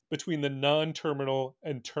dependence between the non-terminal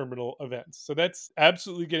and terminal events. So that's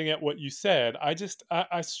absolutely getting at what you said.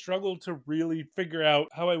 I struggle to really figure out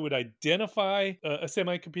how I would identify a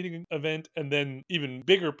semi-competing event, and then even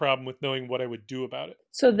bigger problem with knowing what I would do about it.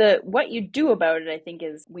 So what you do about it, I think,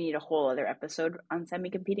 is we need a whole other episode on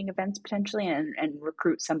semi-competing events potentially, and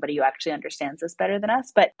recruit somebody who actually understands this better than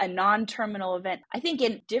us. But a non-terminal event, I think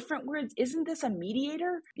in different words, isn't this a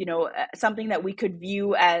mediator? Something that we could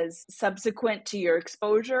view as subsequent to your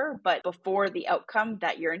exposure, but before the outcome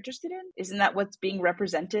that you're interested in? Isn't that what's being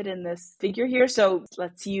represented in this figure here? So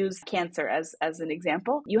let's use cancer as an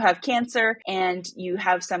example. You have cancer and you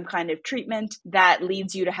have some kind of treatment that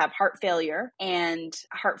leads you to have heart failure, and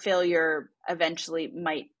heart failure eventually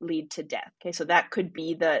might lead to death. Okay, so that could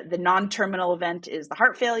be the non-terminal event is the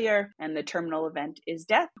heart failure and the terminal event is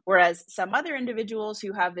death. Whereas some other individuals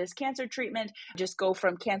who have this cancer treatment just go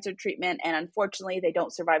from cancer treatment and unfortunately they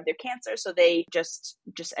don't survive their cancer, so they just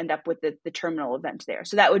end up with the terminal event there.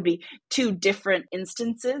 So that would be two different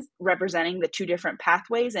instances representing the two different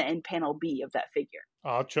pathways in panel B of that figure.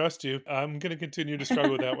 I'll trust you. I'm going to continue to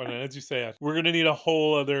struggle with that one. And as you say, we're going to need a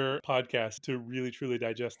whole other podcast to really, truly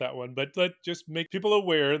digest that one. But let's just make people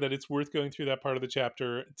aware that it's worth going through that part of the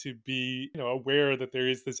chapter to be, aware that there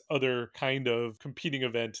is this other kind of competing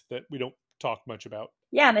event that we don't talk much about.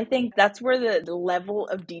 Yeah, and I think that's where the level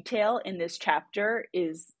of detail in this chapter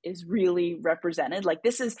is really represented. Like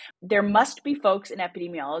there must be folks in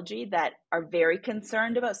epidemiology that are very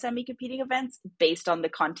concerned about semi-competing events based on the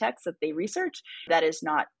context that they research. That is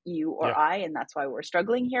not you or I, and that's why we're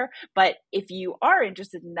struggling here. But if you are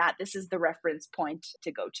interested in that, this is the reference point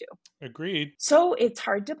to go to. Agreed. So it's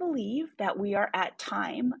hard to believe that we are at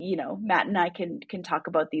time. Matt and I can talk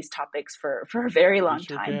about these topics for a very long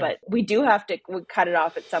time, but we do have to cut it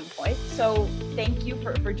off at some point. So thank you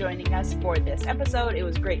for joining us for this episode. It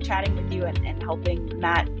was great chatting with you and helping.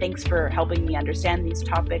 Matt, thanks for helping me understand these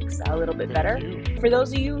topics a little bit better. For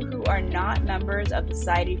those of you who are not members of the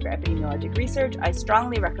Society for Epidemiologic Research, I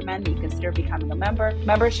strongly recommend that you consider becoming a member.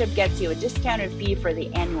 Membership gets you a discounted fee for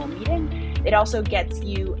the annual meeting. It also gets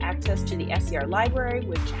you access to the SCR library,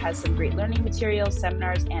 which has some great learning materials,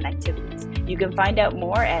 seminars, and activities. You can find out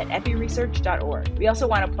more at epiresearch.org. We also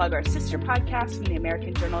want to plug our sister podcast from the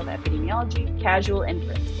American Journal of Epidemiology, Casual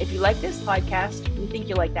Inference. If you like this podcast, we think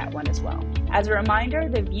you'll like that one as well. As a reminder,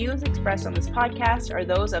 the views expressed on this podcast are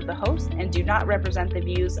those of the host and do not represent the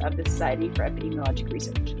views of the Society for Epidemiologic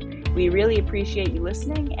Research. We really appreciate you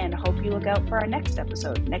listening and hope you look out for our next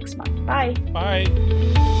episode next month. Bye.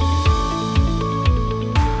 Bye.